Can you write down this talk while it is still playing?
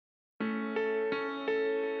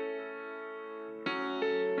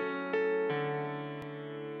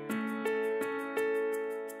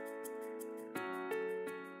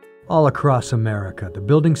All across America, the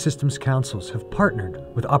building systems councils have partnered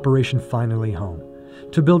with Operation Finally Home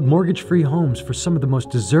to build mortgage-free homes for some of the most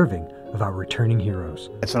deserving of our returning heroes.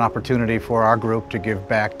 It's an opportunity for our group to give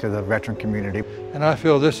back to the veteran community. And I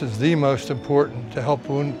feel this is the most important to help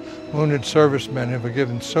wounded servicemen who have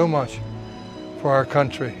given so much for our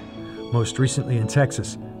country. Most recently in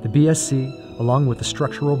Texas, the BSC, along with the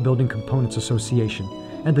Structural Building Components Association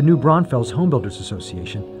and the New Braunfels Home Builders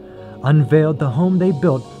Association, unveiled the home they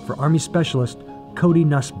built for Army Specialist Cody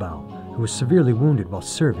Nussbaum, who was severely wounded while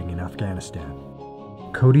serving in Afghanistan.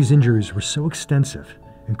 Cody's injuries were so extensive,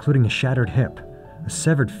 including a shattered hip, a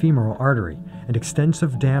severed femoral artery, and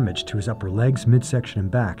extensive damage to his upper legs, midsection, and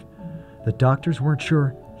back, that doctors weren't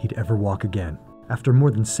sure he'd ever walk again. After more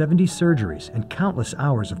than 70 surgeries and countless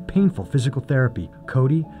hours of painful physical therapy,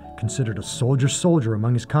 Cody, considered a soldier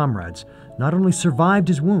among his comrades, not only survived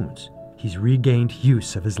his wounds, he's regained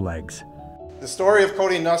use of his legs. The story of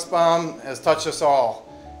Cody Nussbaum has touched us all.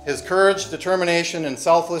 His courage, determination, and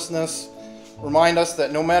selflessness remind us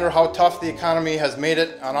that no matter how tough the economy has made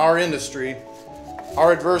it on our industry,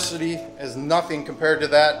 our adversity is nothing compared to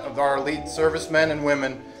that of our elite servicemen and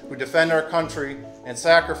women who defend our country and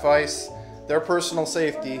sacrifice their personal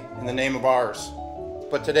safety in the name of ours.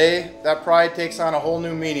 But today, that pride takes on a whole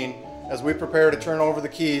new meaning as we prepare to turn over the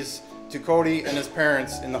keys to Cody and his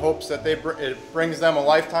parents in the hopes that it brings them a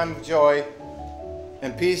lifetime of joy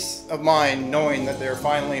and peace of mind knowing that they're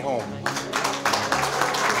finally home.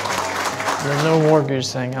 The no mortgage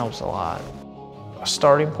thing helps a lot. A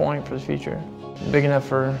starting point for the future. Big enough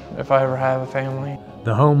for if I ever have a family.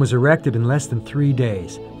 The home was erected in less than 3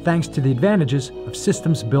 days, thanks to the advantages of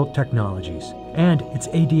systems-built technologies. And it's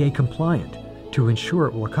ADA compliant to ensure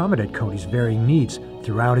it will accommodate Cody's varying needs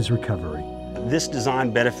throughout his recovery. This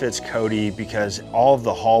design benefits Cody because all of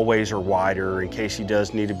the hallways are wider in case he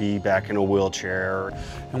does need to be back in a wheelchair.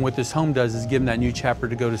 And what this home does is give him that new chapter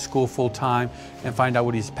to go to school full-time and find out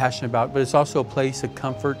what he's passionate about, but it's also a place of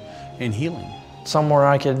comfort and healing. Somewhere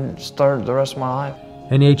I can start the rest of my life.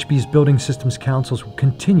 NAHB's Building Systems Councils will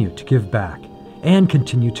continue to give back and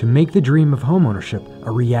continue to make the dream of homeownership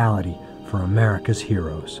a reality for America's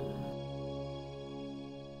heroes.